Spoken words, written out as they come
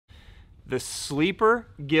The sleeper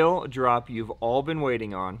gill drop you've all been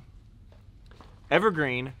waiting on.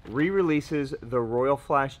 Evergreen re-releases the Royal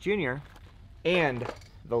Flash Jr. and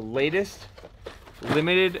the latest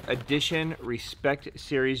limited edition Respect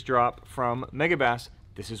Series drop from Megabass.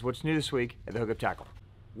 This is what's new this week at the Hookup Tackle.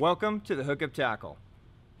 Welcome to the Hookup Tackle.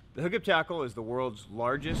 The Hookup Tackle is the world's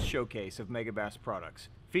largest showcase of Megabass products,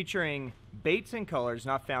 featuring baits and colors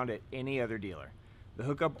not found at any other dealer. The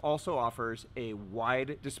Hookup also offers a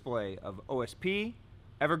wide display of OSP,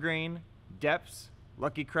 Evergreen, Depths,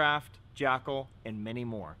 Lucky Craft, Jackall, and many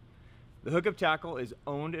more. The Hookup Tackle is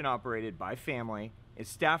owned and operated by family, is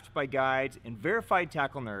staffed by guides and verified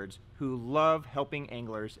tackle nerds who love helping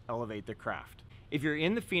anglers elevate their craft. If you're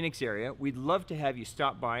in the Phoenix area, we'd love to have you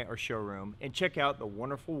stop by our showroom and check out the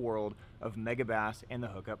wonderful world of Megabass and the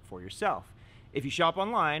Hookup for yourself. If you shop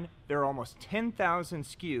online, there are almost 10,000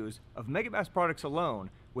 SKUs of Megabass products alone,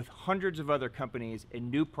 with hundreds of other companies and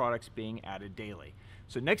new products being added daily.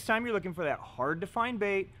 So next time you're looking for that hard-to-find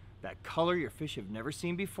bait, that color your fish have never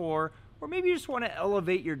seen before, or maybe you just want to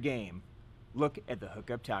elevate your game, look at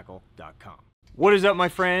thehookuptackle.com. What is up, my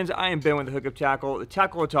friends? I am Ben with the Hookup Tackle, the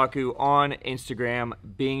Tackle Otaku on Instagram,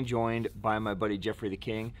 being joined by my buddy Jeffrey the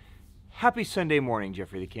King. Happy Sunday morning,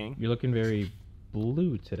 Jeffrey the King. You're looking very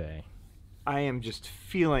blue today. I am just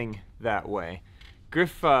feeling that way.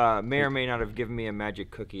 Griff may or may not have given me a magic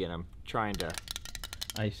cookie, and I'm trying to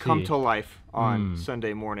come to life on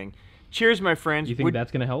Sunday morning. Cheers, my friends. You think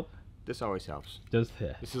that's going to help? This always helps. Does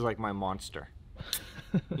this? This is like my monster.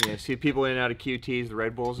 You know, see people in and out of QTs, the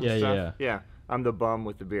Red Bulls and stuff? Yeah. I'm the bum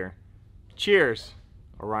with the beer. Cheers,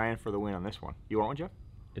 Orion, for the win on this one. You want one, Jeff?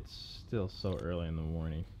 It's still so early in the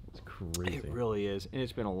morning. It's crazy. It really is, and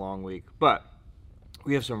it's been a long week. But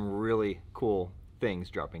we have some really cool things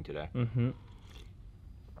dropping today.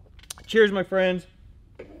 Cheers, my friends.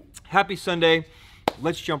 Happy Sunday.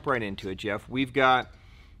 Let's jump right into it, Jeff. We've got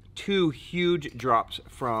two huge drops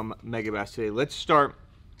from Megabass today. Let's start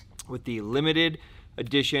with the limited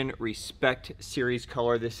edition Respect Series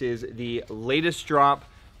color. This is the latest drop,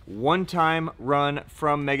 one-time run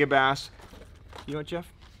from Megabass. You know what,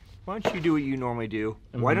 Jeff? Why don't you do what you normally do?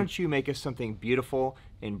 Why don't you make us something beautiful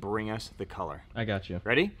and bring us the color? I got you.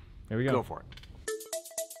 Ready? Here we go. Go for it.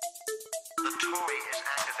 The toy is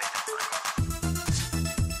activated.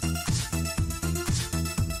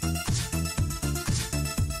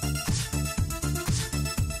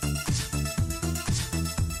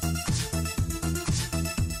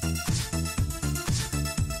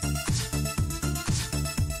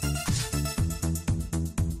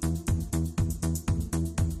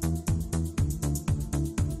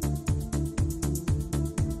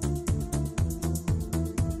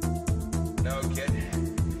 No kid.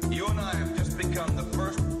 You and I have just become the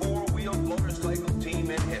first four-wheeled motorcycle team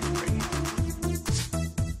in history.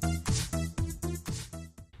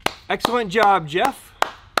 Excellent job, Jeff.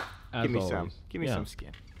 As Give me always. some. Give me some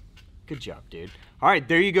skin. Good job, dude. All right,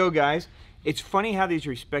 there you go, guys. It's funny how these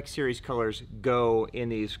Respect Series colors go in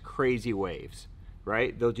these crazy waves,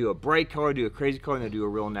 right? They'll do a bright color, do a crazy color, and they'll do a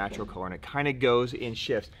real natural color, and it kind of goes in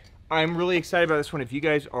shifts. I'm really excited about this one. If you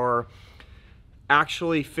guys are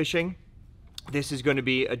actually fishing, this is going to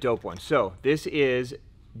be a dope one. So this is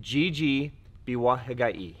GG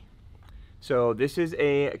BiwaHigai. So this is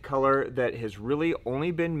a color that has really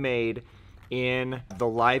only been made in the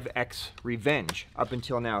Live X Revenge up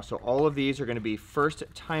until now. So all of these are going to be first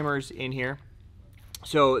timers in here.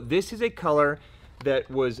 So this is a color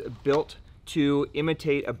that was built to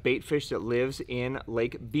imitate a bait fish that lives in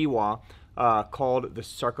Lake Biwa called the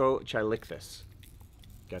Sarcochilicthus.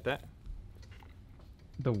 Got that?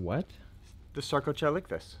 The what? The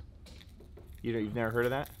Sarcochilicthus. You've never heard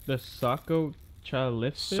of that? The Sarcochilicthus?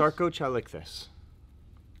 Sarcochilicthus.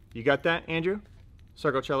 You got that, Andrew?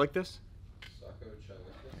 Sarcochilicthus?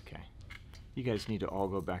 Okay. You guys need to all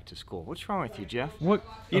go back to school. What's wrong with you, Jeff? What?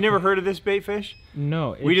 You never heard of this bait fish?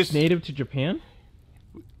 No, it's native to Japan?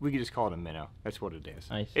 We could just call it a minnow. That's what it is.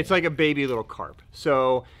 I see. It's like a baby little carp.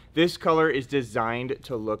 So this color is designed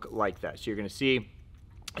to look like that. So you're going to see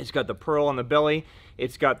it's got the pearl on the belly.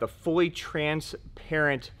 It's got the fully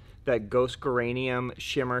transparent, that ghost geranium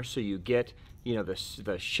shimmer. So you get, you know,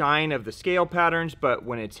 the shine of the scale patterns, but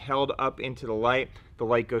when it's held up into the light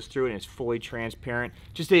goes through and it's fully transparent.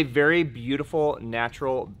 Just a very beautiful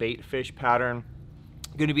natural bait fish pattern.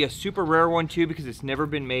 Going to be a super rare one too, because it's never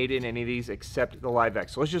been made in any of these except the Live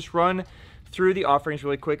X. So let's just run through the offerings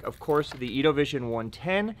really quick. Of course, the Edovision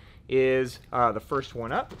 110 is the first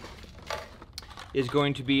one up. Is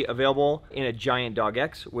going to be available in a Giant Dog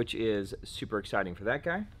X, which is super exciting for that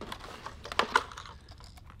guy.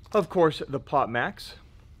 Of course, the Pop Max.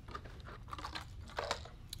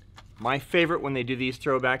 My favorite when they do these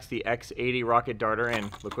throwbacks, the X80 Rocket Darter, and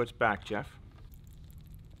look what's back, Jeff.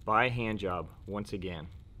 By hand job, once again.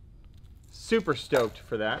 Super stoked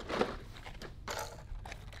for that.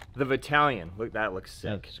 The Battalion, look, that looks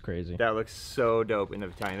sick. That's crazy. That looks so dope in the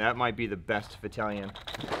Battalion. That might be the best Battalion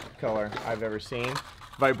color I've ever seen.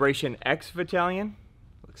 Vibration X Battalion,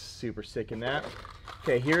 looks super sick in that.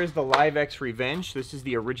 Okay, here is the Live X Revenge. This is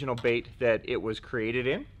the original bait that it was created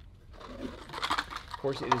in. Of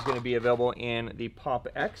course, it is going to be available in the Pop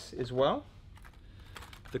X as well.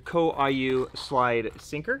 The Ko-Ayu Slide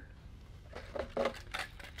Sinker.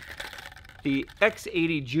 The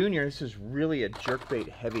X80 Junior, this is really a jerkbait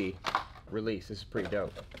heavy release. This is pretty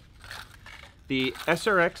dope. The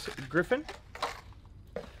SRX Griffin.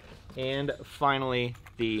 And finally,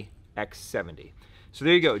 the X70. So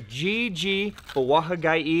there you go, GG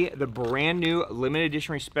BiwaHigai, the brand new limited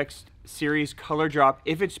edition Respect Series color drop.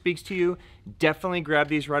 If it speaks to you, definitely grab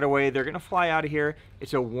these right away. They're gonna fly out of here.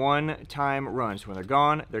 It's a one-time run, so when they're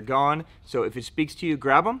gone, they're gone. So if it speaks to you,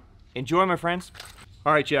 grab them. Enjoy, my friends.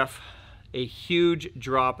 All right, Jeff, a huge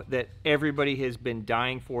drop that everybody has been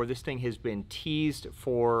dying for. This thing has been teased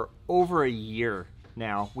for over a year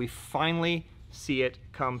now. We finally see it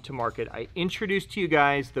come to market. I introduced to you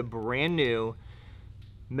guys the brand new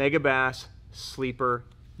Megabass Sleeper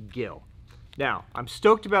Gill. Now, I'm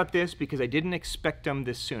stoked about this because I didn't expect them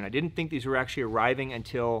this soon. I didn't think these were actually arriving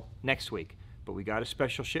until next week, but we got a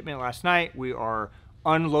special shipment last night. We are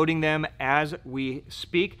unloading them as we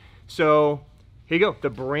speak. So here you go, the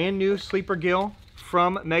brand new Sleeper Gill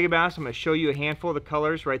from Megabass. I'm gonna show you a handful of the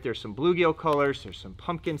colors, right? There's some bluegill colors, there's some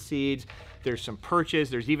pumpkin seeds, there's some perches,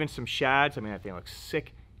 there's even some shads. I mean, that thing looks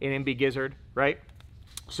sick in MB Gizzard, right?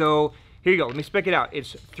 So here you go, let me spec it out.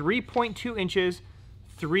 It's 3.2 inches,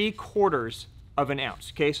 3/4 of an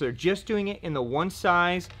ounce. Okay, so they're just doing it in the one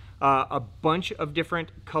size, a bunch of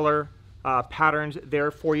different color patterns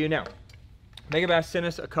there for you. Now, Megabass sent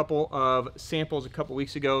us a couple of samples a couple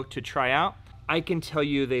weeks ago to try out. I can tell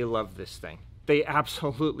you they love this thing. They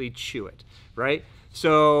absolutely chew it, right?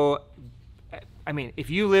 So, I mean,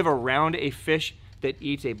 if you live around a fish that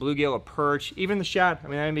eats a bluegill, a perch, even the shad, I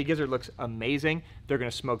mean, that MB Gizzard looks amazing. They're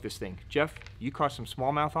gonna smoke this thing. Jeff, you caught some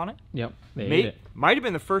smallmouth on it? Yep, they ate it. Might have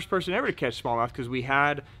been the first person ever to catch smallmouth because we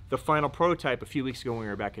had the final prototype a few weeks ago when we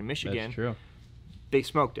were back in Michigan. That's true. They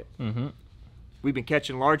smoked it. Mm-hmm. We've been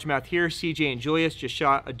catching largemouth here. CJ and Julius just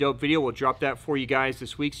shot a dope video. We'll drop that for you guys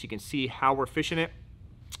this week so you can see how we're fishing it.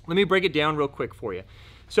 Let me break it down real quick for you.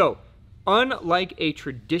 So, unlike a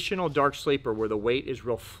traditional dark sleeper where the weight is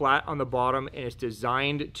real flat on the bottom and it's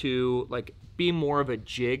designed to like be more of a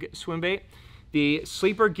jig swim bait, the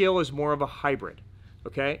Sleeper Gill is more of a hybrid.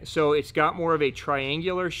 Okay, so it's got more of a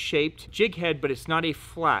triangular shaped jig head, but it's not a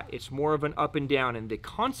flat, it's more of an up and down. And the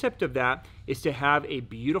concept of that is to have a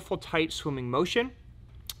beautiful tight swimming motion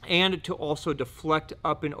and to also deflect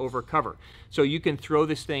up and over cover. So you can throw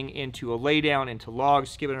this thing into a laydown, into logs,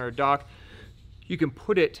 skip it under a dock. You can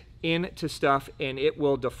put it into stuff and it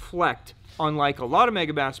will deflect, unlike a lot of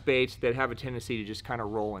Megabass baits that have a tendency to just kind of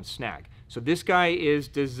roll and snag. So this guy is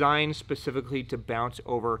designed specifically to bounce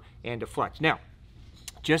over and deflect. Now,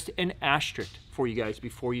 just an asterisk for you guys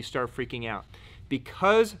before you start freaking out.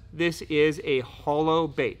 Because this is a hollow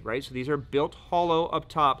bait, right? So these are built hollow up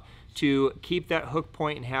top to keep that hook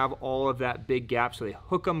point and have all of that big gap so they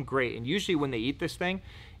hook them great. And usually when they eat this thing,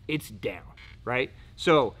 it's down, right?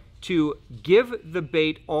 So to give the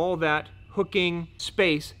bait all that hooking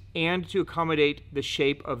space and to accommodate the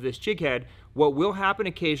shape of this jig head, what will happen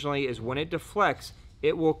occasionally is when it deflects,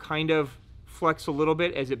 it will kind of flex a little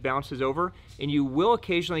bit as it bounces over, and you will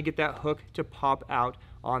occasionally get that hook to pop out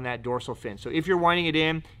on that dorsal fin. So if you're winding it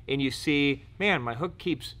in and you see, man, my hook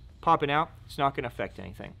keeps popping out, it's not going to affect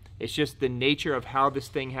anything. It's just the nature of how this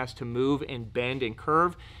thing has to move and bend and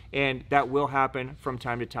curve, and that will happen from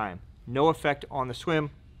time to time. No effect on the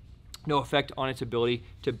swim, no effect on its ability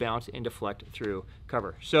to bounce and deflect through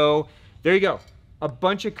cover. So there you go. A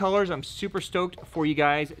bunch of colors. I'm super stoked for you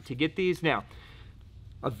guys to get these. Now,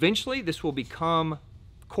 eventually this will become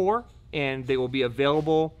core and they will be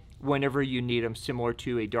available whenever you need them, similar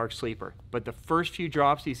to a dark sleeper. But the first few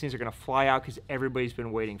drops, these things are gonna fly out because everybody's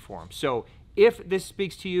been waiting for them. So if this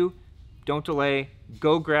speaks to you, don't delay,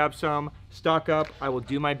 go grab some, stock up. I will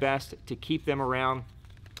do my best to keep them around.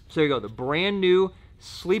 So there you go, the brand new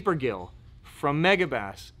Sleeper Gill from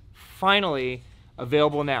Megabass, finally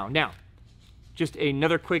available now. Now, just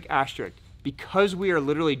another quick asterisk. Because we are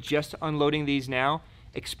literally just unloading these now,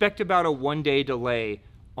 expect about a 1-day delay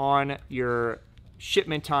on your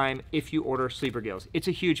shipment time if you order Sleeper Gills. It's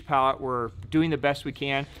a huge pallet. We're doing the best we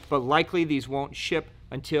can, but likely these won't ship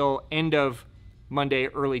until end of Monday,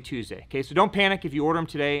 early Tuesday. Okay, so don't panic if you order them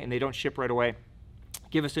today and they don't ship right away.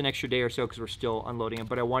 Give us an extra day or so because we're still unloading them.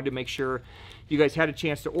 But I wanted to make sure you guys had a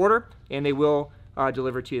chance to order, and they will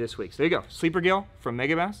deliver to you this week. So there you go. Sleeper Gill from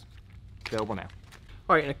Megabass, available now.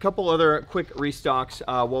 All right, and a couple other quick restocks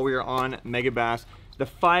while we are on Megabass. The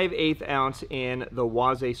 5/8 ounce in the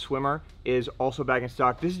Uoze swimmer is also back in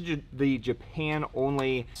stock. This is the Japan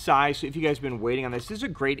only size. So if you guys have been waiting on this, this is a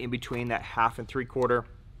great in between, that 1/2 and 3/4.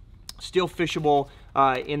 Still fishable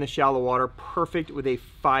in the shallow water. Perfect with a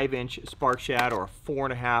 5-inch spark shad or a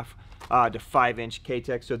 4.5 to 5-inch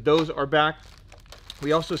K-Tech. So those are back.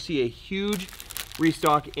 We also see a huge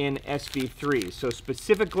restock in SV3s. So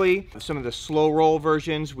specifically, some of the slow roll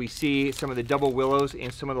versions, we see some of the double willows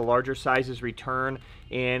and some of the larger sizes return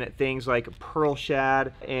in things like pearl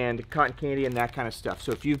shad and cotton candy and that kind of stuff.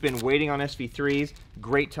 So if you've been waiting on SV3s,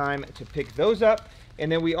 great time to pick those up.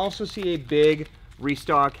 And then we also see a big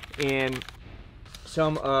restock in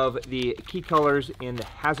some of the key colors in the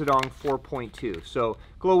Hazedong 4.2. So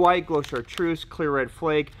glow white, glow chartreuse, clear red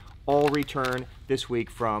flake, all return this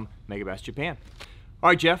week from Megabass Japan. All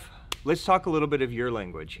right, Jeff, let's talk a little bit of your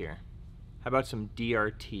language here. How about some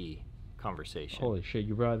DRT conversation? Holy shit,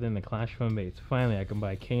 you brought in the Clash Swimbaits. Finally, I can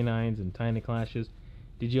buy canines and tiny clashes.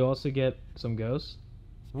 Did you also get some ghosts?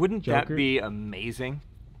 Wouldn't Joker? that be amazing?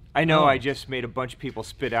 I know I just made a bunch of people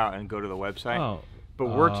spit out and go to the website, but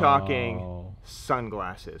we're talking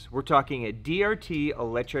sunglasses. We're talking a DRT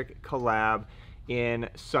electric collab in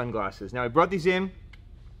sunglasses. Now, I brought these in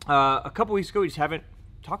a couple weeks ago. We just haven't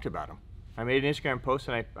talked about them. I made an Instagram post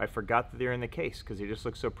and I forgot that they're in the case because they just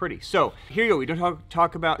look so pretty. So here you go. We don't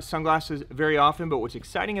talk about sunglasses very often, but what's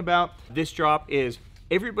exciting about this drop is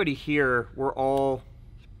everybody here, we're all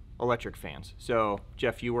electric fans. So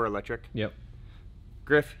Jeff, you were electric. Yep.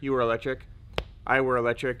 Griff, you were electric. I were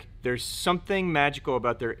electric. There's something magical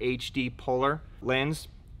about their HD polar lens.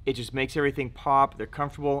 It just makes everything pop. They're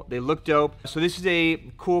comfortable. They look dope. So this is a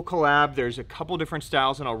cool collab. There's a couple different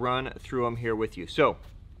styles and I'll run through them here with you. So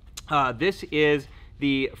this is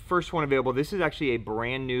the first one available. This is actually a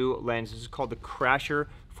brand new lens. This is called the Crasher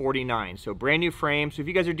 49. So brand new frame. So if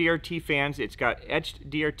you guys are DRT fans, it's got etched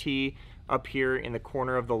DRT up here in the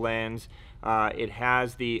corner of the lens. It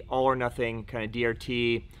has the all or nothing kind of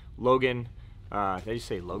DRT Logan. Did I just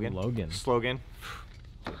say Logan? Logan. Slogan.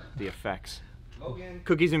 The effects. Logan.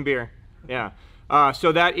 Cookies and beer. Yeah.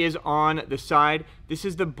 So that is on the side. This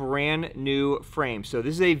is the brand new frame. So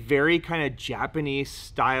this is a very kind of Japanese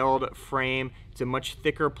styled frame. It's a much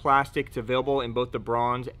thicker plastic. It's available in both the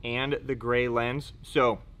bronze and the gray lens.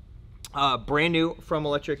 So brand new from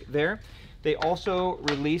Electric there. They also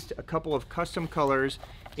released a couple of custom colors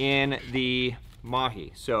in the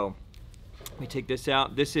Mahi. So let me take this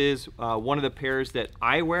out. This is one of the pairs that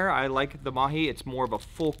I wear. I like the Mahi. It's more of a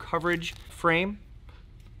full coverage frame.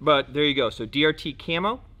 But there you go. So DRT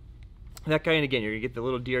camo. That guy, and again, you're gonna get the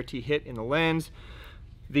little DRT hit in the lens.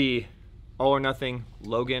 The all or nothing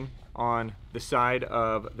Logan on the side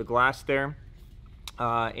of the glass there.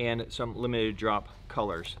 And some limited drop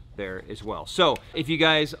colors there as well. So if you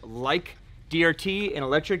guys like DRT and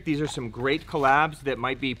Electric, these are some great collabs that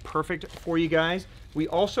might be perfect for you guys. We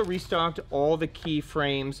also restocked all the key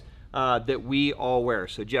frames that we all wear.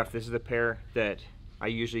 So Jeff, this is the pair that I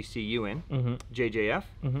usually see you in, JJF,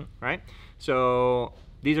 right? So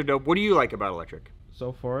these are dope. What do you like about Electric?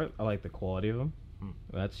 So far, I like the quality of them.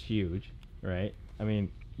 That's huge, right? I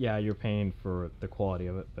mean, yeah, you're paying for the quality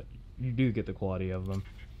of it, but you do get the quality of them.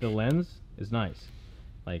 The lens is nice.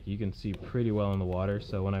 Like, you can see pretty well in the water,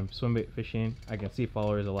 so when I'm swimbait fishing, I can see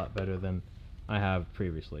followers a lot better than I have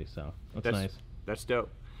previously, so that's nice. That's dope.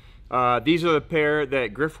 These are the pair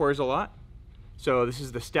that Griff wears a lot. So this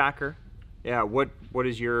is the Stacker. Yeah, what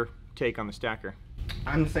is your take on the Stacker?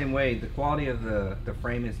 I'm the same way. The quality of the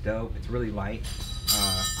frame is dope. It's really light.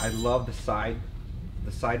 I love the side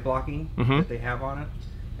blocking that they have on it,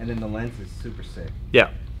 and then the lens is super sick.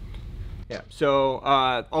 Yeah. Yeah. So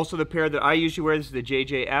also the pair that I usually wear, this is the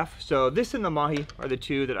JJF. So this and the Mahi are the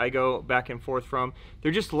two that I go back and forth from.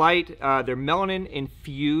 They're just light. They're melanin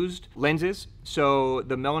infused lenses. So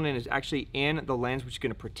the melanin is actually in the lens, which is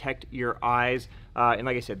going to protect your eyes. And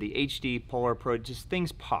like I said, the HD Polar Pro, just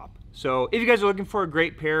things pop. So if you guys are looking for a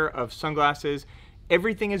great pair of sunglasses,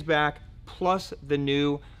 everything is back, plus the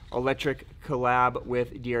new Electric collab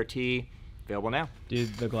with DRT, available now.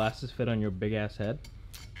 Did the glasses fit on your big ass head?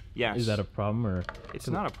 Yes. Is that a problem, or? It's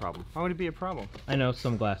not a problem. Why would it be a problem? I know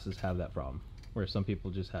some glasses have that problem, where some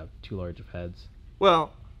people just have too large of heads.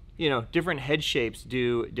 Well, you know, different head shapes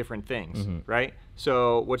do different things, right?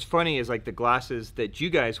 So what's funny is like the glasses that you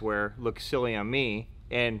guys wear look silly on me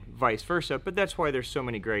and vice versa, but that's why there's so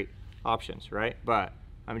many great options, right? But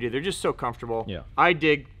I mean, dude, they're just so comfortable. Yeah. I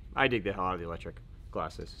dig the hell out of the electric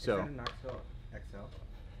glasses. So. Is that an XL?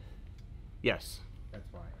 Yes. That's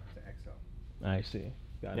why it's an XL. I see.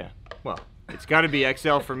 Got Yeah. it. Well, it's got to be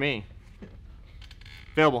XL for me.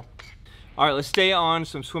 Available. All right, let's stay on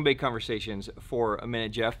some swim bait conversations for a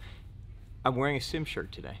minute, Jeff. I'm wearing a sim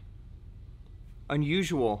shirt today.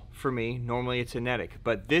 Unusual for me. Normally it's a Netic,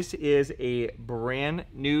 but this is a brand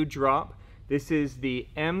new drop. This is the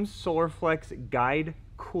M Solarflex Guide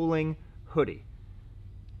Cooling Hoodie.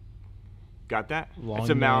 Got that? Long It's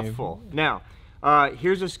a name. mouthful. Now,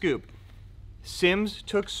 here's a scoop. Sims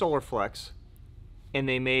took Solarflex and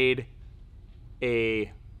they made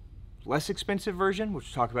a less expensive version, which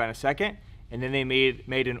we'll talk about in a second, and then they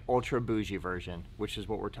made an ultra bougie version, which is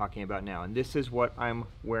what we're talking about now. And this is what I'm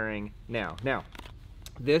wearing now. Now,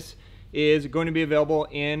 this is going to be available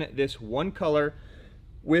in this one color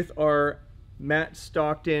with our Matt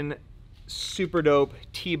Stockton super dope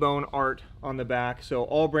T-bone art on the back. So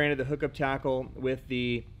all branded, the hookup tackle with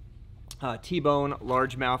the T-bone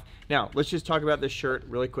largemouth. Now, let's just talk about this shirt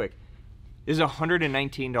really quick. This is a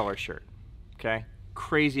 $119 shirt, okay?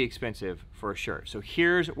 Crazy expensive for a shirt. So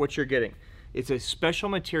here's what you're getting. It's a special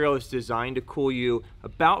material that's designed to cool you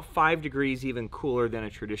about 5 degrees even cooler than a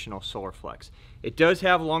traditional Solarflex. It does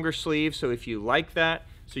have longer sleeves, so if you like that,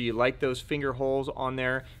 so you like those finger holes on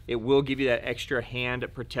there, it will give you that extra hand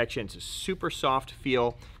protection. It's a super soft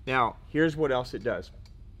feel. Now, here's what else it does.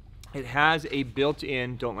 It has a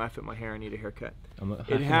built-in, don't laugh at my hair, I need a haircut.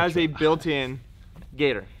 It has a built-in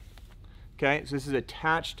gaiter. Okay, so this is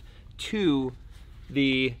attached to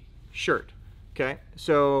the shirt. Okay,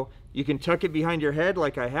 so you can tuck it behind your head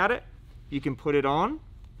like I had it. You can put it on,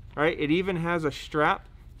 right? It even has a strap.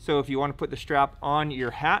 So if you want to put the strap on your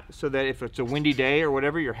hat so that if it's a windy day or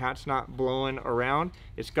whatever, your hat's not blowing around,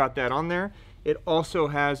 it's got that on there. It also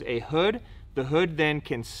has a hood. The hood then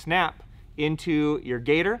can snap into your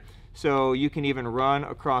gaiter. So you can even run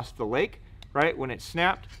across the lake, right, when it's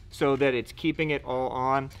snapped, so that it's keeping it all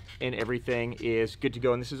on and everything is good to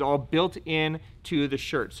go. And this is all built in to the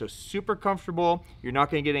shirt. So super comfortable. You're not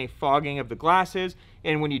going to get any fogging of the glasses.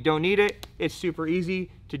 And when you don't need it, it's super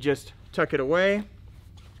easy to just tuck it away,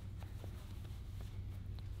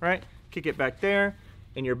 right? Kick it back there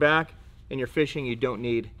and you're back and you're fishing. You don't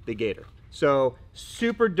need the gaiter. So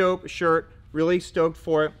super dope shirt. Really stoked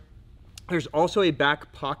for it. There's also a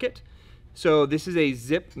back pocket. So this is a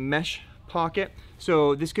zip mesh pocket.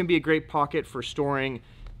 So this can be a great pocket for storing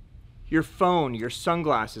your phone, your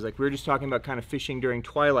sunglasses, like we were just talking about kind of fishing during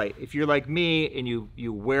twilight. If you're like me and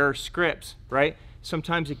you wear scripts, right?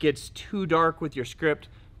 Sometimes it gets too dark with your script,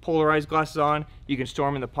 polarized glasses on, you can store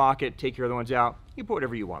them in the pocket, take your other ones out. You put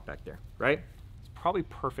whatever you want back there, right? It's probably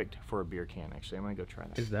perfect for a beer can, actually. I'm gonna go try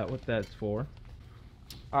that. Is that what that's for?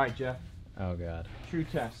 All right, Jeff. Oh God. True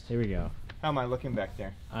test. Here we go. How am I looking back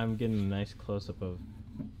there? I'm getting a nice close-up of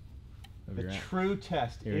The your true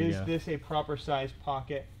test. Here we Is go. this a proper size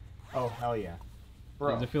pocket? Oh, hell yeah.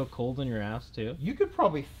 Bro, Does it feel cold in your ass too? you could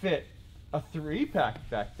probably fit a 3-pack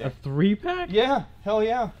back A there. 3-pack? Yeah, hell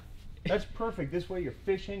yeah. That's perfect. This way you're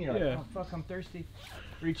fishing, you're like, Yeah. oh fuck, I'm thirsty.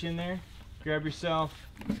 Reach in there, grab yourself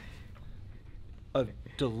a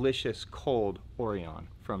delicious cold Orion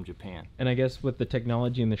from Japan. And I guess with the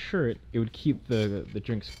technology in the shirt, it would keep the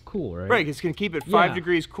drinks cool, right? Right, it's gonna keep it 5 Yeah.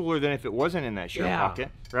 degrees cooler than if it wasn't in that shirt Yeah.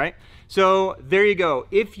 pocket, right? So there you go.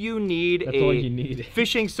 If you need That's a all you need.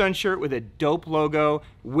 fishing sun shirt with a dope logo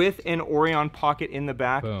with an Orion pocket in the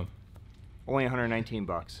back, Boom. only 119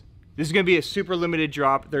 bucks. This is gonna be a super limited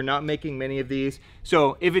drop. They're not making many of these.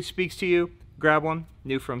 So if it speaks to you, grab one,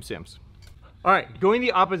 new from Sims. All right, going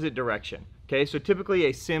the opposite direction. Okay, so typically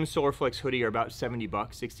a Sim Solarflex hoodie are about 70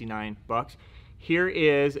 bucks, 69 bucks. Here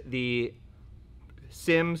is the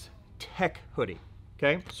Sims Tech hoodie.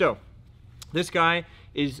 Okay, so this guy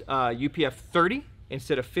is UPF 30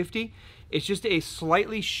 instead of 50. It's just a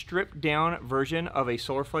slightly stripped down version of a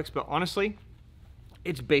Solarflex, but honestly,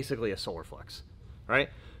 it's basically a Solarflex, right?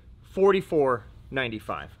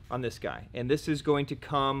 $44.95 on this guy. And this is going to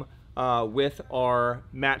come with our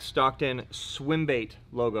Matt Stockton Swimbait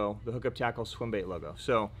logo, the hookup tackle Swimbait logo.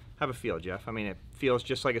 So have a feel, Jeff. I mean, it feels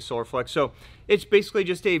just like a Solarflex. So it's basically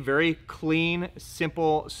just a very clean,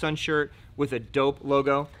 simple sun shirt with a dope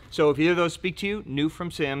logo. So if either of those speak to you, new from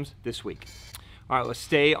Sims this week. All right, let's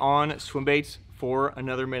stay on Swimbaits for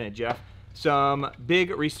another minute, Jeff. Some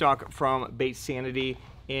big restock from Baitsanity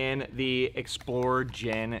in the Explorer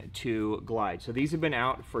Gen 2 Glide. So these have been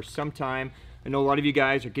out for some time. I know a lot of you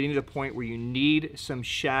guys are getting to the point where you need some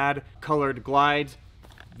shad colored glides.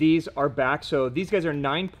 These are back. So these guys are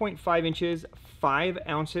 9.5 inches, 5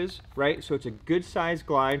 ounces, right? So it's a good size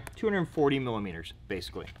glide, 240 millimeters,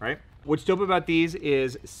 basically, right? What's dope about these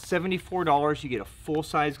is $74, you get a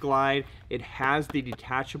full-size glide. It has the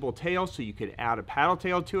detachable tail, so you could add a paddle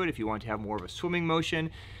tail to it if you want to have more of a swimming motion.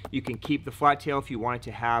 You can keep the flat tail if you want it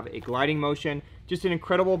to have a gliding motion. Just an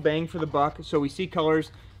incredible bang for the buck. So we see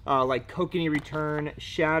colors like kokanee return,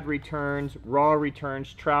 shad returns, raw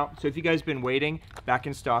returns, trout. So if you guys have been waiting, back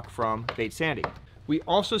in stock from Baitsanity. We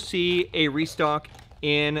also see a restock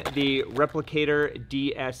in the Replicator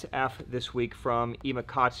DSF this week from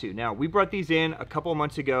Imakatsu. Now, we brought these in a couple of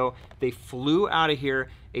months ago. They flew out of here.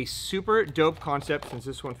 A super dope concept. Since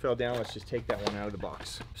this one fell down, let's just take that one out of the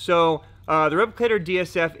box. So the Replicator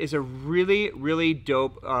DSF is a really, really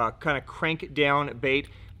dope kind of crank down bait,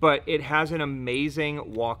 but it has an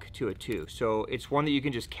amazing walk to it too. So it's one that you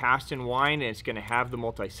can just cast and wind, and it's gonna have the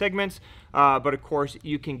multi-segments, but of course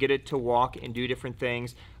you can get it to walk and do different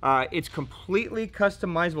things. It's completely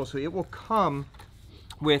customizable, so it will come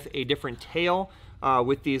with a different tail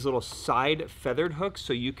with these little side feathered hooks,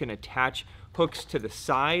 so you can attach hooks to the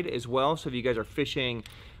side as well. So if you guys are fishing,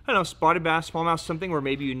 I don't know, spotted bass, smallmouth, something where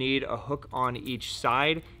maybe you need a hook on each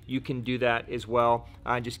side, you can do that as well.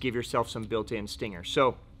 Just give yourself some built-in stingers.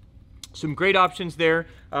 So some great options there.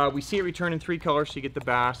 We see it return in 3 colors, so you get the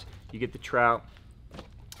bass, you get the trout,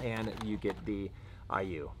 and you get the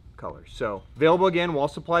IU colors. So available again while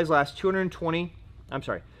supplies last. 22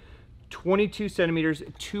 centimeters,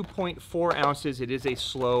 2.4 ounces. It is a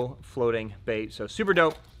slow floating bait, so super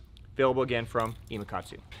dope. Available again from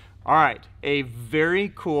Imakatsu. All right, a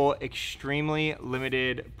very cool, extremely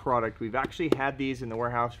limited product. We've actually had these in the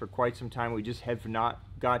warehouse for quite some time. We just have not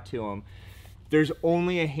got to them. There's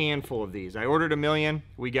only a handful of these. I ordered 1 million,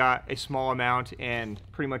 we got a small amount, and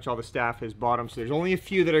pretty much all the staff has bought them, so there's only a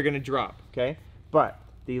few that are gonna drop, okay? But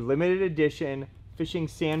the limited edition Fishing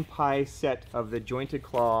Sanpei set of the Jointed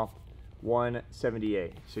Claw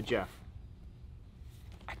 178. So Jeff,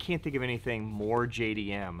 I can't think of anything more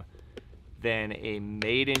JDM than a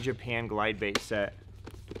made in Japan glide bait set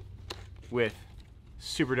with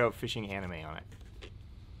super dope fishing anime on it.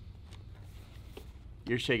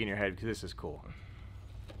 You're shaking your head because this is cool.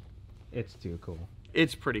 It's too cool.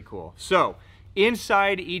 It's pretty cool. So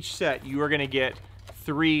inside each set, you are going to get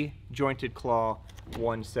 3 Jointed Claw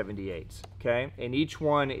 178s, okay? And each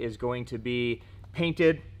one is going to be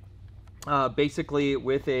painted basically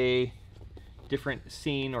with a different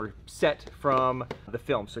scene or set from the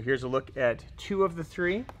film. So here's a look at 2 of the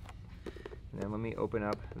 3. And then let me open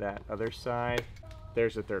up that other side.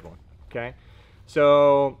 There's the 3rd one, okay?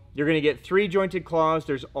 So you're gonna get 3 jointed claws.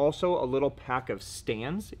 There's also a little pack of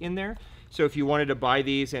stands in there. So if you wanted to buy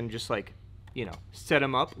these and just like, you know, set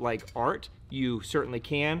them up like art, you certainly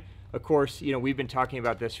can. Of course, you know, we've been talking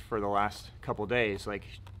about this for the last couple days. Like,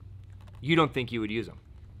 you don't think you would use them.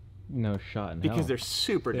 No shot in because hell. they're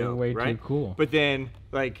super They're dope, way right? too cool. But then,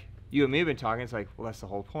 like, you and me have been talking, it's like, well, that's the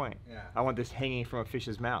whole point. Yeah. I want this hanging from a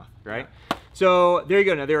fish's mouth, right? Yeah. So there you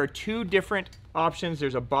go. Now, there are 2 different options.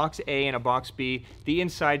 There's a box A and a box B. The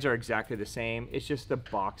insides are exactly the same. It's just the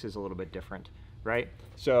box is a little bit different, right?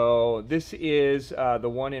 So this is, the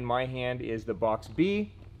one in my hand is the box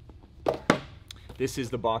B. This is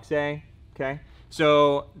the box A, okay?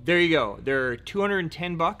 So there you go. They're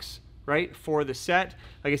 210 bucks. Right, for the set.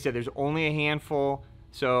 Like I said, there's only a handful,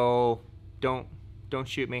 so don't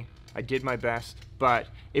shoot me. I did my best, but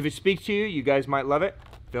if it speaks to you, you guys might love it.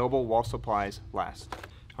 Available while supplies last.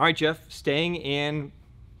 All right, Jeff, staying in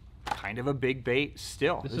kind of a big bait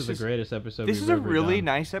still. This is the greatest episode This we've is a ever really done.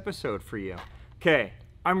 nice episode for you. Okay,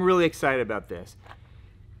 I'm really excited about this.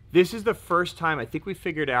 This is the first time I think we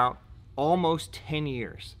figured out almost 10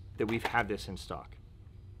 years that we've had this in stock.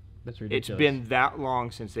 That's ridiculous. It's been that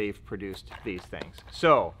long since they've produced these things.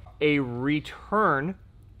 So a return,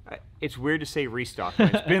 it's weird to say restock,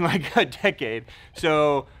 but it's been like a decade.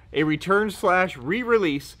 So a return /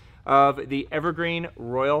 re-release of the Evergreen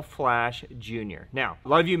Royal Flash Junior. Now, a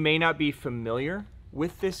lot of you may not be familiar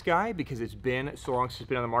with this guy because it's been so long since it's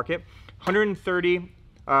been on the market. 13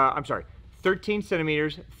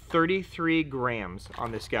 centimeters, 33 grams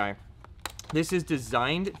on this guy. This is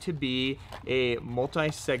designed to be a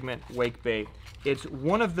multi-segment wake bait. It's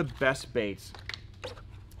one of the best baits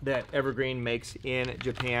that Evergreen makes in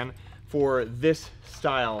Japan for this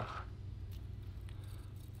style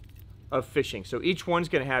of fishing. So each one's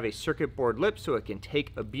going to have a circuit board lip so it can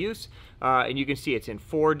take abuse. And you can see it's in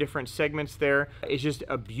 4 different segments there. It's just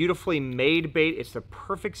a beautifully made bait. It's the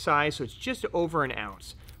perfect size, so it's just over an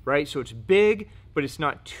ounce, right? So it's big, but it's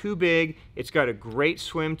not too big. It's got a great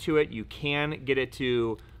swim to it. You can get it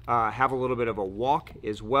to have a little bit of a walk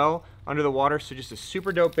as well under the water. So just a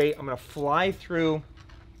super dope bait. I'm gonna fly through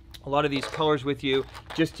a lot of these colors with you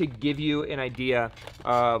just to give you an idea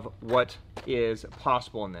of what is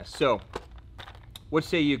possible in this. So what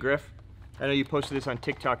say you, Griff? I know you posted this on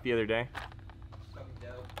TikTok the other day.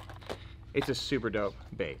 It's a super dope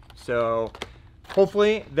bait. So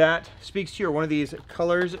hopefully that speaks to you, or one of these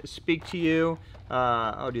colors speak to you.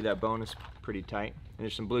 I'll do that bone, is pretty tight. And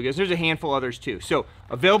there's some bluegills. There's a handful others too. So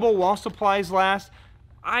available while supplies last.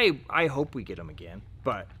 I hope we get them again,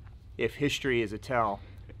 but if history is a tell,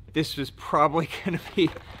 this is probably going to be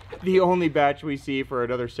the only batch we see for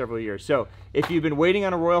another several years. So if you've been waiting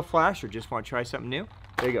on a Royal Flash or just want to try something new,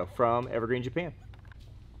 there you go, from Evergreen, Japan.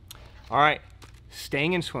 All right,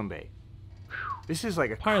 staying in swim bait. This is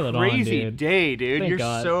like a Pilot crazy on, dude. day, dude. Thank You're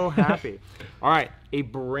God. so happy. All right, a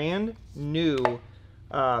brand new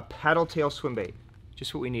paddle tail swim bait.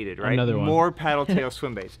 Just what we needed, right? Another one. More paddle tail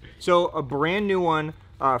swim baits. So a brand new one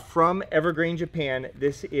from Evergreen, Japan.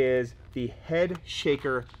 This is the Head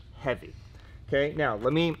Shaker Heavy. Okay, now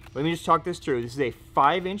let me just talk this through. This is a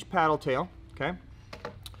 5-inch paddle tail. Okay,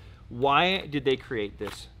 why did they create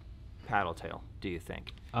this paddle tail, do you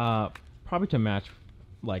think? Probably to match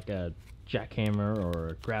like a jackhammer or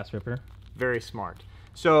a grass ripper. Very smart.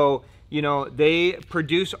 So, you know, they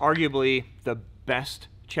produce arguably the best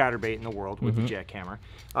chatterbait in the world with the jackhammer.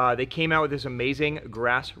 They came out with this amazing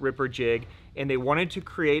grass ripper jig, and they wanted to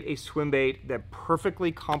create a swim bait that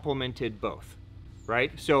perfectly complemented both,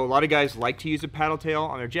 right? So a lot of guys like to use a paddle tail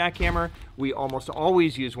on their jackhammer. We almost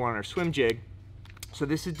always use one on our swim jig. So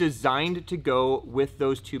this is designed to go with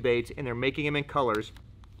those two baits, and they're making them in colors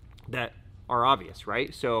that are obvious,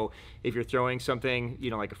 right? So if you're throwing something, you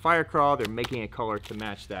know, like a fire crawl, they're making a color to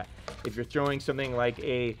match that. If you're throwing something like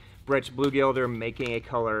a Brett's bluegill, they're making a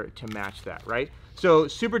color to match that, right? So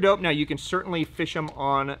super dope. Now you can certainly fish them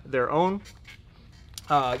on their own,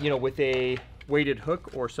 you know, with a weighted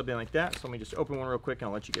hook or something like that. So let me just open one real quick and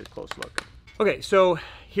I'll let you get a close look. Okay, so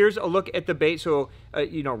here's a look at the bait. So,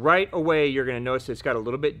 you know, right away you're gonna notice it's got a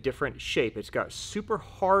little bit different shape. It's got super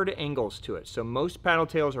hard angles to it. So most paddle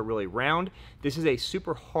tails are really round. This is a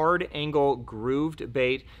super hard angle grooved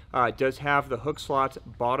bait. It does have the hook slots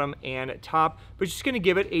bottom and top, but it's just gonna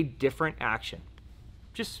give it a different action.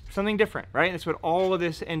 Just something different, right? And that's what all of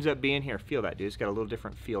this ends up being here. Feel that, dude. It's got a little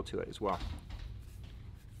different feel to it as well.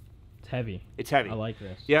 It's heavy. It's heavy. I like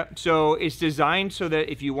this. Yep, so it's designed so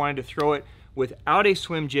that if you wanted to throw it without a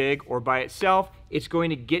swim jig or by itself, it's going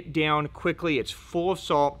to get down quickly. It's full of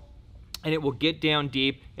salt, and it will get down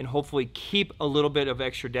deep and hopefully keep a little bit of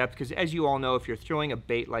extra depth, because as you all know, if you're throwing a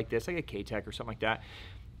bait like this, like a K-Tech or something like that,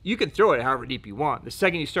 you can throw it however deep you want. The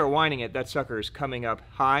second you start winding it, that sucker is coming up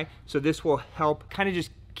high. So this will help kind of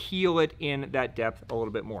just keel it in that depth a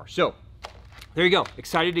little bit more. So there you go.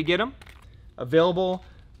 Excited to get them. Available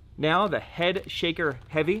now, the Head Shaker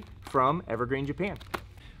Heavy from Evergreen, Japan.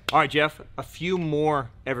 All right, Jeff, a few more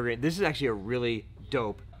Evergreen. This is actually a really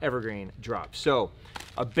dope Evergreen drop. So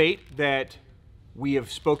a bait that we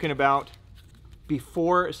have spoken about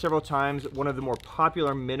before several times, one of the more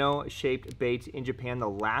popular minnow-shaped baits in Japan, the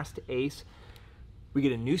Last Ace. We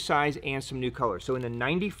get a new size and some new colors. So in the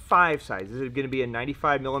 95 size, this is gonna be a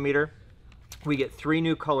 95 millimeter. We get 3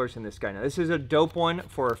 new colors in this guy. Now this is a dope one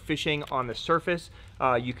for fishing on the surface.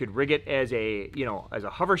 You could rig it as a, you know, as a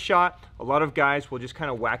hover shot. A lot of guys will just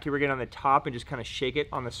kind of wacky rig it on the top and just kind of shake it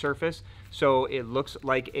on the surface, so it looks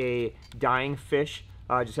like a dying fish.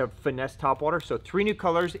 Just have finesse topwater. So 3 new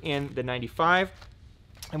colors in the 95,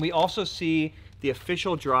 and we also see the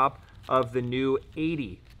official drop of the new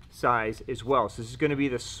 80 size as well. So this is going to be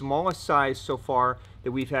the smallest size so far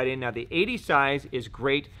that we've had in. Now the 80 size is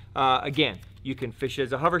great. Again, you can fish it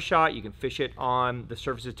as a hover shot, you can fish it on the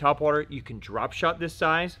surface of topwater, you can drop shot this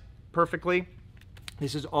size perfectly.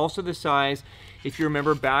 This is also the size, if you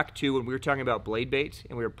remember back to when we were talking about blade baits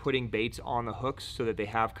and we were putting baits on the hooks so that they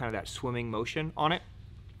have kind of that swimming motion on it.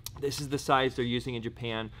 This is the size they're using in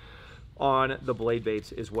Japan on the blade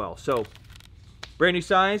baits as well. So brand new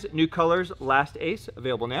size, new colors, Last Ace,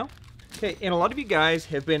 available now. Okay, and a lot of you guys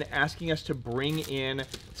have been asking us to bring in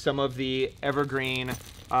some of the Evergreen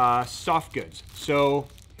soft goods. So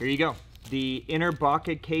here you go. The inner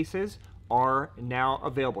Baka cases are now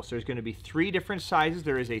available. So there's going to be 3 different sizes.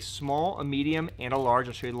 There is a small, a medium, and a large.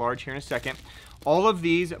 I'll show you the large here in a second. All of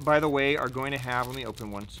these, by the way, are going to have, let me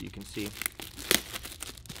open one so you can see.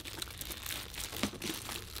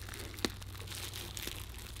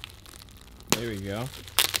 There we go.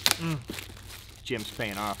 Jim's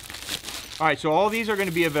paying off. All right, so all these are going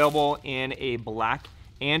to be available in a black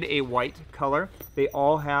and a white color. They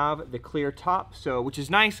all have the clear top, so which is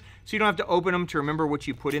nice, so you don't have to open them to remember what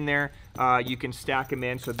you put in there. You can stack them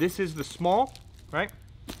in. So this is the small, right?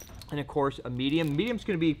 And of course a medium. Medium's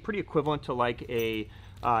going to be pretty equivalent to like a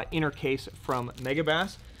inner case from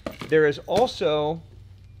Megabass. There is also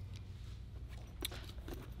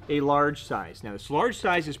a large size. Now this large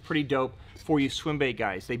size is pretty dope for you swimbait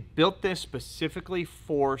guys. They built this specifically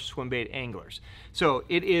for swimbait anglers. So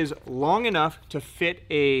it is long enough to fit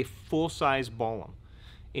a full-size Ballum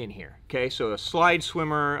in here. Okay, so a slide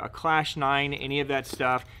swimmer, a Clash 9, any of that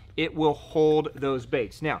stuff, it will hold those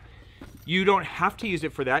baits. Now, you don't have to use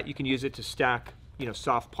it for that. You can use it to stack, you know,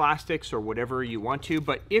 soft plastics or whatever you want to.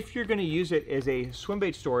 But if you're going to use it as a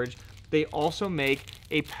swimbait storage, they also make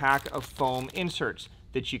a pack of foam inserts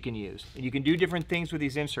that you can use. And you can do different things with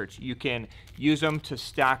these inserts. You can use them to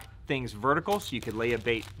stack things vertical, so you could lay a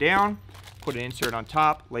bait down, put an insert on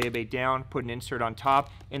top, lay a bait down, put an insert on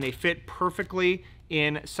top, and they fit perfectly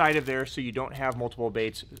inside of there so you don't have multiple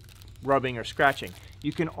baits rubbing or scratching.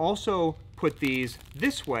 You can also put these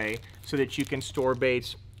this way so that you can store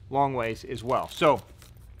baits long ways as well. So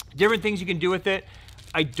different things you can do with it.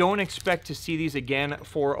 I don't expect to see these again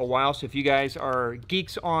for a while, so if you guys are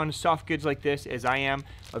geeks on soft goods like this, as I am,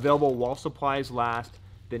 available while supplies last,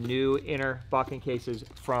 the new inner Bakken cases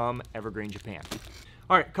from Evergreen, Japan.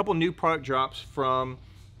 All right, a couple new product drops from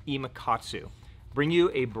Imakatsu. Bring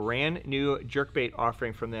you a brand new jerkbait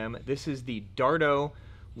offering from them. This is the Dardo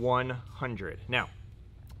 100. Now,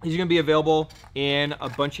 these are gonna be available in a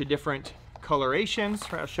bunch of different colorations.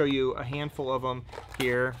 I'll show you a handful of them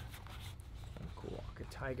here.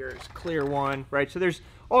 Tiger's clear one, right? So there's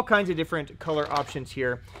all kinds of different color options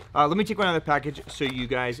here. Let me take one out of the package so you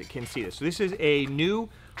guys can see this. So this is a new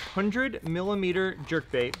 100mm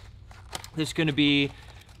jerkbait. This is going to be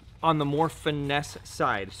on the more finesse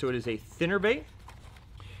side. So it is a thinner bait.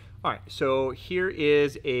 All right, so here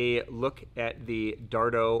is a look at the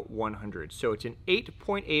Dardo 100. So it's an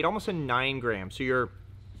 8.8, almost a 9 gram. So you're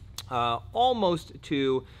almost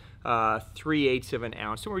to 3/8 of an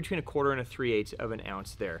ounce, somewhere between 1/4 and 3/8 of an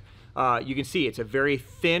ounce there. You can see it's a very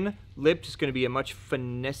thin lipped. It's going to be a much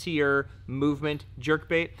finessier movement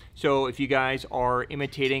jerkbait. So if you guys are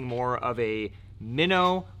imitating more of a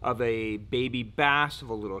minnow, of a baby bass, of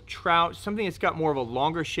a little trout, something that's got more of a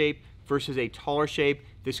longer shape versus a taller shape,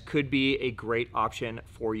 this could be a great option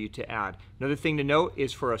for you to add. Another thing to note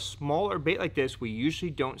is for a smaller bait like this, we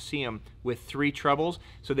usually don't see them with 3 trebles.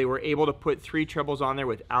 So they were able to put 3 trebles on there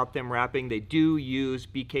without them wrapping. They do use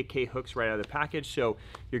BKK hooks right out of the package, so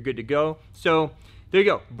you're good to go. So there you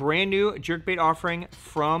go, brand new jerkbait offering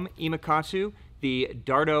from Imakatsu, the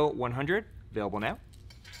Dardo 100, available now.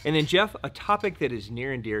 And then Jeff, a topic that is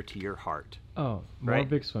near and dear to your heart. Oh, more right?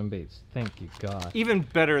 big swim baits. Thank you, God. Even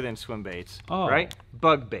better than swim baits, oh. right?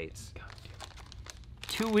 Bug baits. God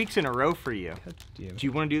damn. 2 weeks in a row for you. God damn. Do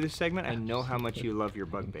you want to do this segment? I know how much you love your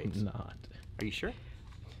bug baits. Not. Are you sure?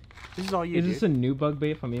 This is all you do. do. Is this a new bug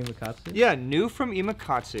bait from Imakatsu? Yeah, new from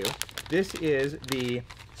Imakatsu. This is the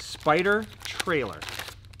Spider Trailer.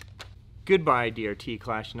 Goodbye, DRT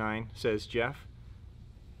Clash 9, says Jeff.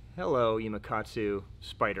 Hello, Imakatsu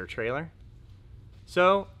Spider Trailer.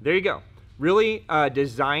 So, there you go. Really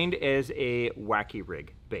designed as a wacky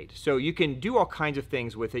rig bait. So you can do all kinds of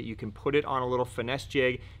things with it. You can put it on a little finesse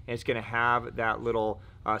jig, and it's going to have that little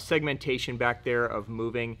segmentation back there of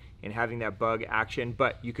moving and having that bug action.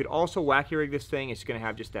 But you could also wacky rig this thing. It's going to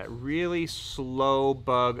have just that really slow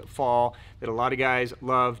bug fall that a lot of guys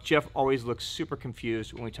love. Jeff always looks super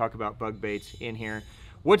confused when we talk about bug baits in here.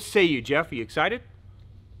 What say you, Jeff? Are you excited?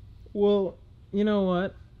 Well, you know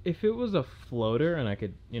what? If it was a floater and I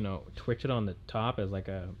could, you know, twitch it on the top as like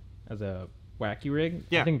a wacky rig,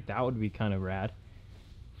 yeah. I think that would be kind of rad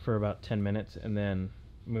for about 10 minutes and then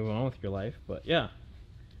move on with your life. But yeah,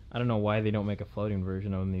 I don't know why they don't make a floating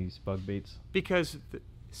version of these bug baits. Because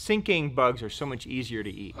sinking bugs are so much easier to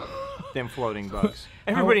eat than floating bugs.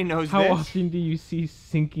 Everybody knows this. How often do you see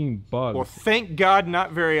sinking bugs? Well, thank God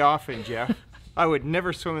not very often, Jeff. I would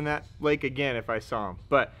never swim in that lake again if I saw them.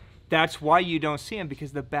 But that's why you don't see them,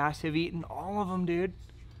 because the bass have eaten all of them, dude.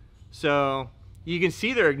 So you can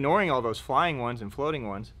see they're ignoring all those flying ones and floating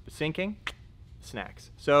ones, but sinking,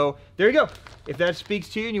 snacks. So there you go. If that speaks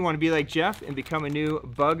to you and you want to be like Jeff and become a new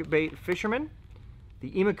bug bait fisherman, the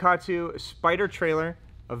Imakatsu Spider Trailer,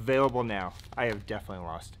 available now. I have definitely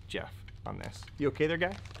lost Jeff on this. You okay there,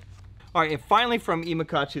 guy? All right, and finally from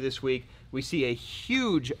Imakatsu this week, we see a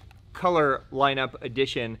huge color lineup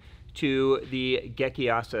addition to the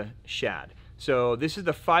Gekiasa Shad. So this is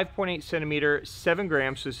the 5.8 centimeter, 7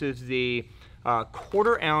 grams. So this is the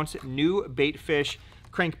 1/4 ounce new bait fish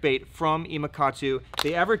crankbait from Imakatsu.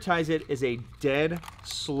 They advertise it as a dead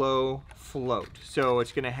slow float. So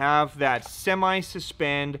it's going to have that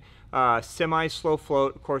semi-suspend, semi-slow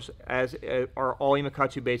float. Of course, as are all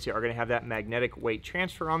Imakatsu baits, they are going to have that magnetic weight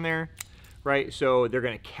transfer on there, right? So they're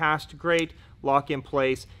going to cast great, lock in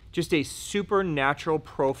place. Just a super natural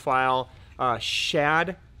profile,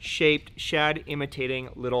 shad-shaped, shad imitating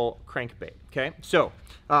little crankbait, okay? So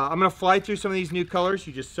I'm going to fly through some of these new colors.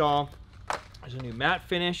 You just saw there's a new matte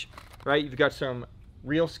finish, right? You've got some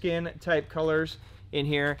real skin type colors in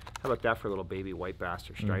here. How about that for a little baby white bass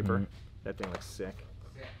or striper? That thing looks sick.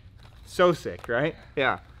 So sick, right?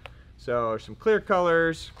 Yeah. So there's some clear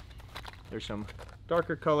colors. There's some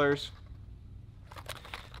darker colors.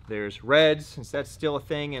 There's reds, since that's still a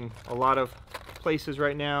thing in a lot of places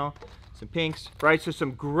right now. Some pinks, right? So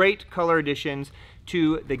some great color additions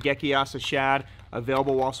to the Gekiasa Shad,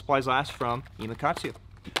 available while supplies last from Imakatsu.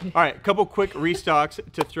 All right, a couple quick restocks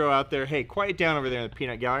to throw out there. Hey, quiet down over there in the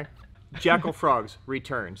peanut gallery. Jackall frogs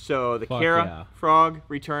return. So the Kaera frog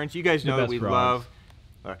returns. You guys know that we love.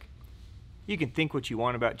 Look, you can think what you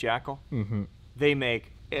want about Jackall. They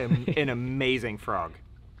make an amazing frog.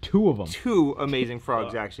 Two of them. Two amazing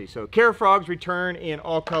frogs, actually. So Kaera frogs return in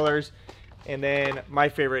all colors. And then my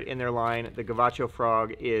favorite in their line, the Gavacho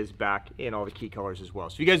frog, is back in all the key colors as well.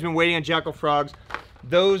 So you guys have been waiting on Jackall frogs.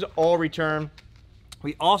 Those all return.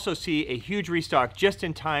 We also see a huge restock just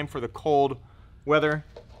in time for the cold weather.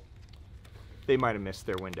 They might have missed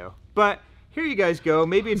their window. But here you guys go.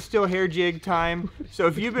 Maybe it's still hair jig time. So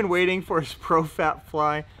if you've been waiting for a Spro Fat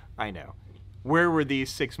Fly, I know. Where were these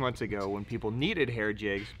 6 months ago when people needed hair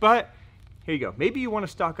jigs? But here you go. Maybe you want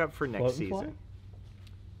to stock up for next season.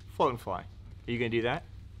 Float and fly. Are you going to do that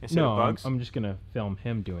instead of bugs? I'm just going to film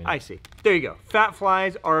him doing it. I see. There you go. Fat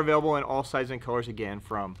flies are available in all sizes and colors again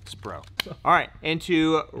from Spro. All right. And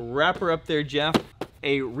to wrap her up there, Jeff,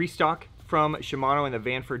 a restock from Shimano in the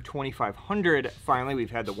Vanford 2500. Finally,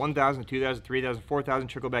 we've had the 1000, 2000, 3000, 4000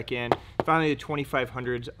 trickle back in. Finally, the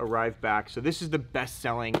 2500s arrived back. So this is the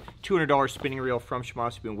best-selling $200 spinning reel from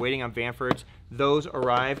Shimano. So we've been waiting on Vanfords. Those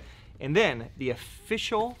arrive. And then the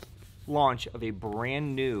official launch of a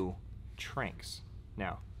brand new Tranx.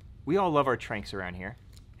 Now, we all love our Tranx around here.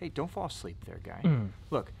 Hey, don't fall asleep there, guy.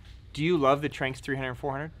 Look, do you love the Tranx 300 and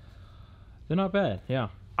 400? They're not bad, yeah.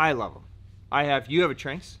 I love them. You have a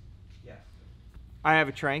Tranx? Yeah. I have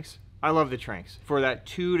a Tranx. I love the Tranx. For that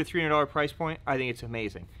 $200 to $300 price point, I think it's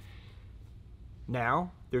amazing.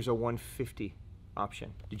 Now, there's a 150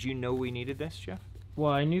 option. Did you know we needed this, Jeff?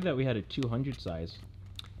 Well, I knew that we had a 200 size.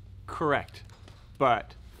 Correct.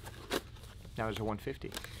 But now there's a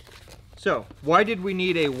 150. So, why did we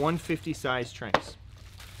need a 150 size Tranx?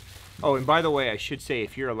 Oh, and by the way, I should say,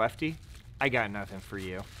 if you're a lefty, I got nothing for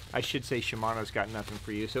you. I should say Shimano's got nothing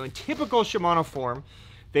for you. So in typical Shimano form,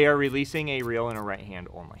 they are releasing a reel in a right hand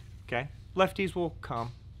only, okay? Lefties will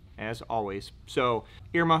come, as always. So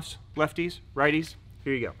earmuffs, lefties, righties,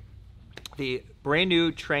 here you go. The brand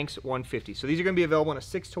new Tranx 150. So these are gonna be available in a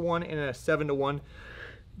 6-to-1 and a 7-to-1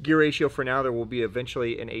 gear ratio for now. There will be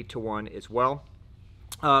eventually an 8-to-1 as well.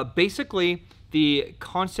 Basically, the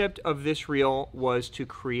concept of this reel was to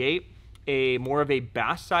create a more of a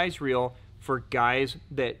bass size reel for guys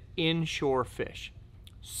that inshore fish,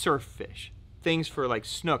 surf fish, things for like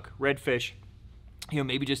snook, redfish, you know,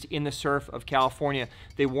 maybe just in the surf of California.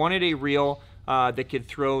 They wanted a reel that could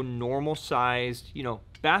throw normal sized, you know,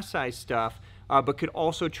 bass sized stuff, but could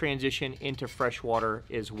also transition into freshwater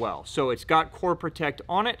as well. So it's got Core Protect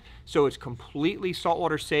on it, so it's completely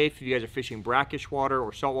saltwater safe. If you guys are fishing brackish water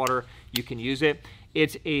or saltwater, you can use it.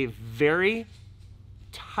 It's a very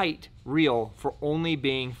tight reel for only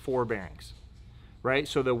being 4 bearings, right?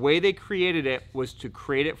 So the way they created it was to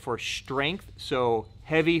create it for strength, so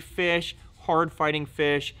heavy fish, hard fighting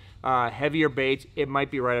fish, heavier baits. It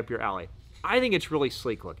might be right up your alley. I think it's really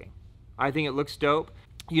sleek looking. I think it looks dope.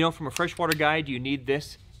 You know, from a freshwater guy, do you need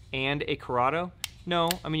this and a Corrado? No.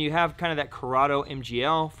 I mean, you have kind of that Corrado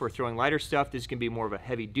MGL for throwing lighter stuff. This can be more of a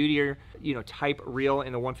heavy duty, you know, type reel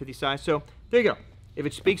in the 150 size. So there you go. If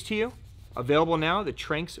it speaks to you, available now, the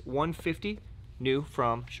Tranx 150, new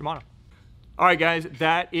from Shimano. All right, guys,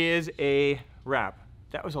 that is a wrap.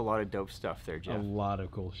 That was a lot of dope stuff there, Jeff. A lot of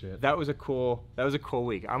cool shit. That was a cool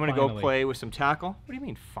week. I'm gonna go play with some tackle. What do you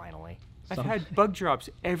mean finally? I've had bug drops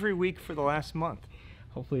every week for the last month.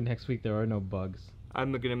 Hopefully next week there are no bugs.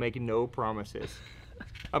 I'm gonna make no promises.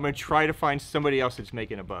 I'm gonna try to find somebody else that's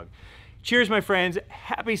making a bug. Cheers, my friends.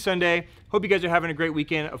 Happy Sunday. Hope you guys are having a great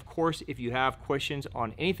weekend. Of course, if you have questions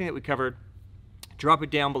on anything that we covered, drop it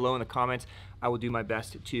down below in the comments. I will do my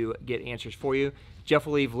best to get answers for you. Jeff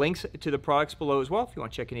will leave links to the products below as well if you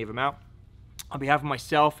want to check any of them out. On behalf of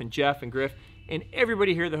myself and Jeff and Griff and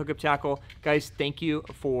everybody here at the Hookup Tackle, guys, thank you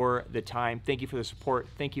for the time. Thank you for the support.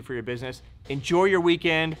 Thank you for your business. Enjoy your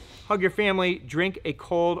weekend. Hug your family. Drink a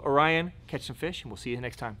cold Orion. Catch some fish, and we'll see you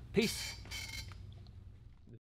next time. Peace.